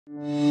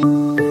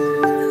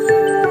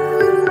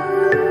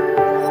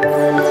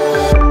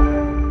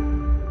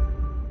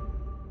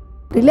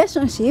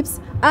Relationships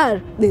are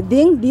the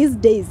thing these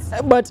days.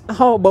 But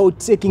how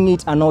about taking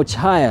it a notch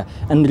higher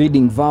and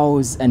reading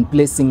vows and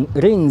placing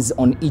rings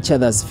on each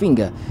other's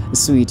finger?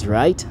 Sweet,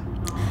 right?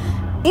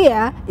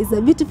 Here is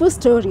a beautiful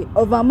story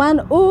of a man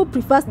who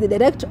prefers the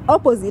direct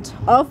opposite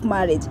of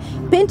marriage,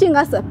 painting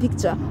us a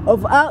picture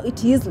of how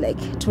it is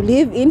like to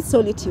live in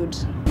solitude.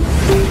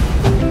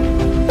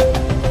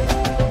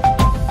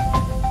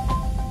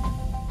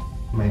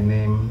 My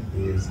name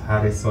is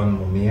Harrison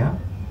Mumia,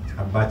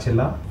 a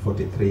bachelor,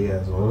 43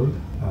 years old.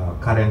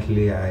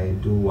 Currently, I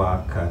do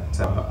work at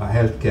a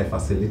healthcare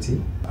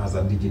facility as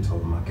a digital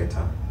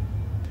marketer.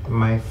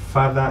 My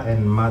father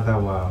and mother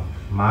were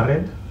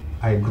married.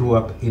 I grew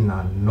up in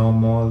a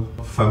normal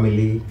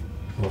family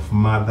of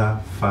mother,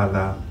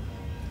 father,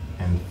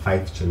 and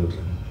 5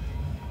 children.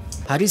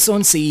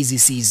 Harrison says he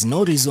sees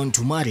no reason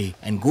to marry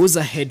and goes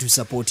ahead to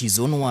support his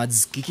own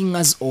words, kicking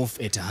us off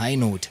at a high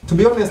note. To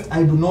be honest,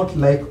 I do not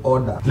like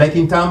order. Like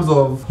in terms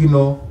of,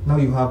 now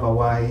you have a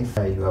wife,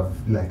 you have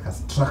like a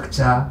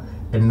structure,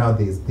 and now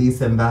there's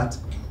this and that.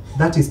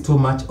 That is too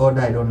much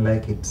order, I don't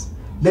like it.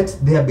 Let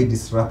there be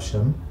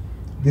disruption.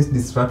 This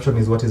disruption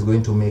is what is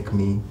going to make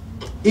me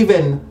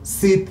even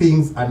see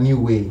things a new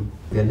way.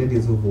 There are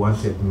ladies who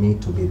wanted me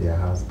to be their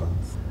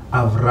husbands.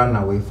 I've run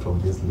away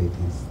from these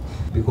ladies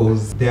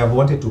because they have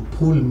wanted to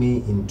pull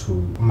me into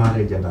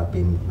marriage, and I've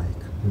been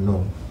like,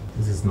 no,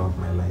 this is not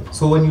my life.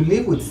 So when you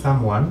live with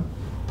someone,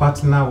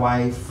 partner,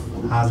 wife,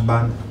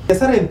 husband, there are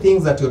certain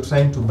things that you're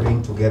trying to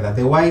bring together.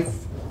 The wife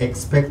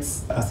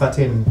expects a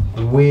certain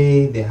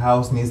way, the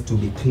house needs to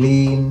be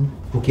clean.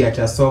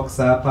 Ukiacha socks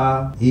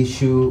hapa,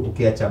 issue.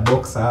 Ukiacha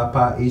box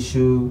hapa,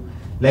 issue.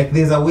 Like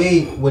there's a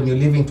way when you're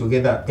living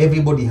together,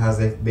 everybody has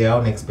their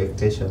own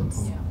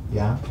expectations.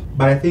 Yeah.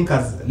 But I think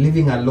as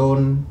living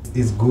alone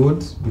is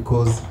good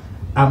because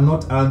I'm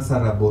not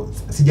answerable.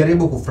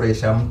 Sijaribu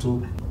kufurahisha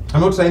mtu.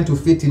 I'm not trying to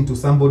fit into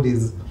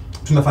somebody's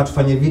tunafaa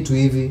tufanye vitu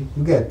hivi.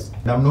 You get?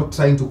 And I'm not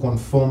trying to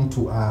conform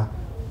to a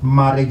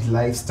marriage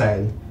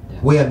lifestyle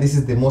where this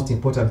is the most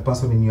important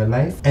person in your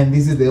life and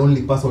this is the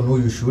only person who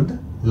you should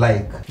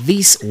like.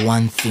 This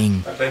one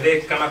thing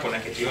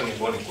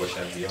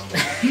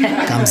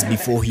comes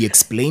before he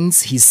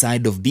explains his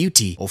side of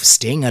beauty of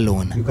staying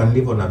alone. You can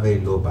live on a very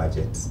low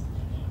budget.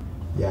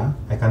 Yeah,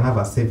 I can have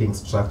a saving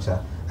structure.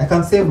 I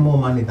can save more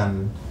money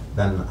than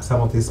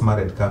some of these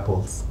married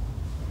couples.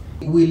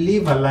 We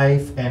live a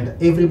life and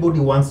everybody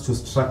wants to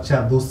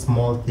structure those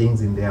small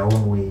things in their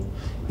own way.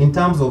 In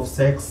terms of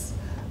sex,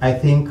 I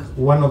think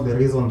one of the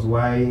reasons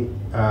why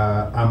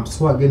I'm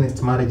so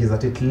against marriage is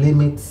that it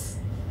limits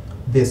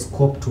the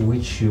scope to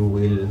which you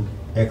will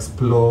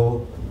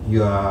explore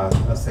your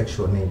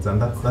sexual needs,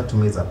 and that to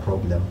me is a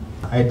problem.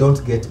 I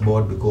don't get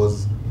bored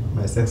because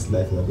my sex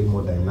life is a bit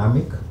more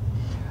dynamic.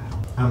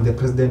 I'm the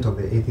president of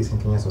the Atheists in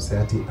Kenya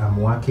Society. I'm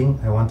working.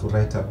 I want to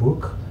write a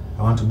book.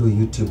 I want to do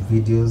YouTube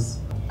videos.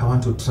 I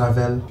want to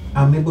travel.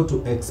 I'm able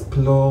to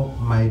explore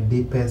my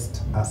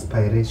deepest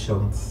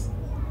aspirations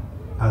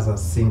as a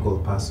single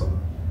person.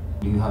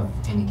 Do you have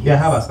any kids? Yeah, I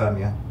have a son,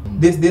 yeah.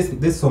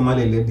 This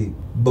Somali lady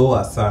bore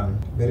a son,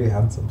 very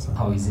handsome son.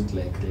 How is it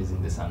like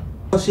raising the son?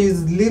 She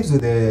lives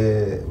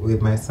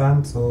with my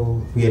son,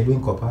 so we are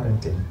doing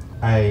co-parenting.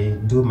 I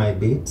do my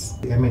bits.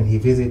 I mean, he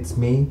visits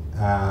me,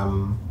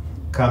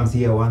 comes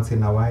here once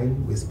in a while.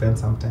 We spend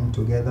some time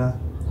together.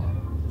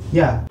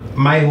 Yeah,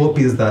 my hope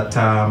is that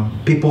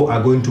people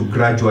are going to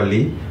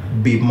gradually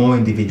be more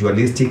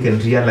individualistic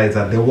and realize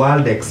that the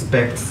world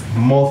expects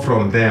more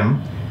from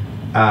them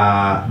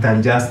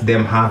than just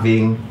them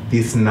having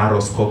this narrow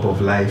scope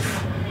of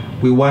life.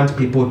 We want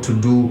people to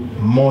do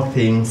more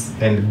things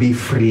and be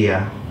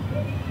freer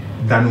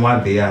than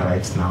what they are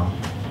right now.